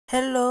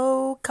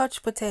Hello,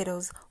 couch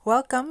potatoes.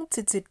 Welcome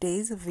to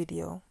today's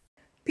video.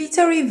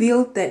 Peter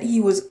revealed that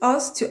he was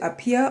asked to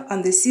appear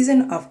on the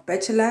season of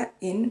Bachelor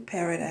in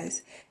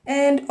Paradise.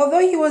 And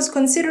although he was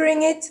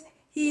considering it,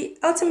 he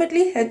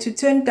ultimately had to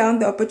turn down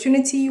the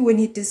opportunity when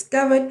he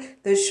discovered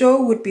the show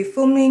would be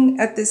filming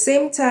at the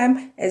same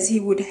time as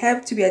he would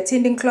have to be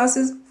attending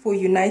classes for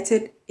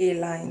United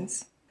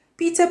Airlines.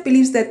 Peter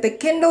believes that the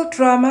Kendall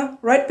drama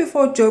right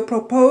before Joe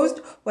proposed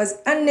was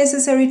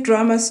unnecessary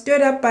drama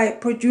stirred up by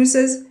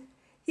producers.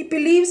 He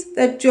believes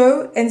that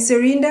Joe and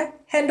Serinda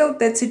handled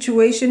that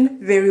situation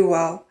very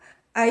well.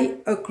 I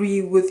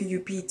agree with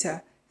you,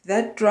 Peter.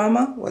 That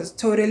drama was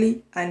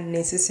totally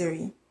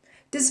unnecessary.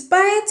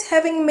 Despite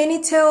having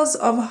many tales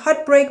of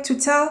heartbreak to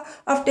tell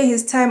after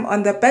his time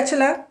on The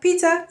Bachelor,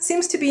 Peter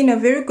seems to be in a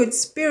very good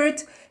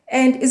spirit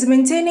and is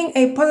maintaining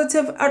a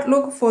positive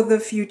outlook for the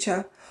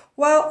future.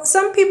 While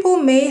some people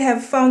may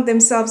have found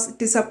themselves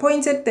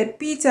disappointed that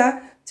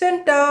Peter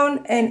turned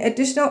down an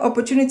additional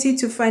opportunity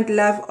to find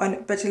love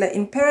on Bachelor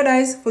in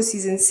Paradise for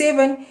Season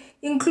 7,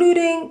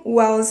 including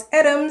Wells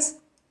Adams,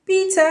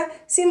 Peter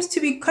seems to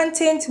be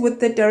content with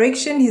the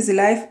direction his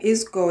life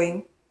is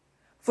going.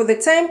 For the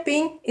time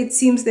being, it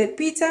seems that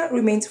Peter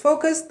remains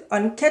focused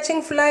on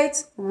catching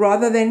flights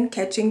rather than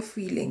catching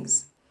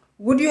feelings.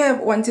 Would you have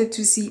wanted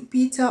to see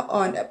Peter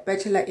on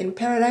Bachelor in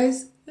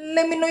Paradise?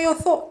 Let me know your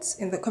thoughts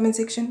in the comment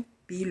section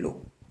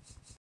below.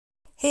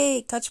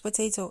 Hey, couch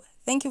potato.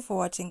 Thank you for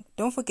watching.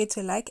 Don't forget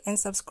to like and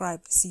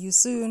subscribe. See you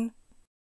soon.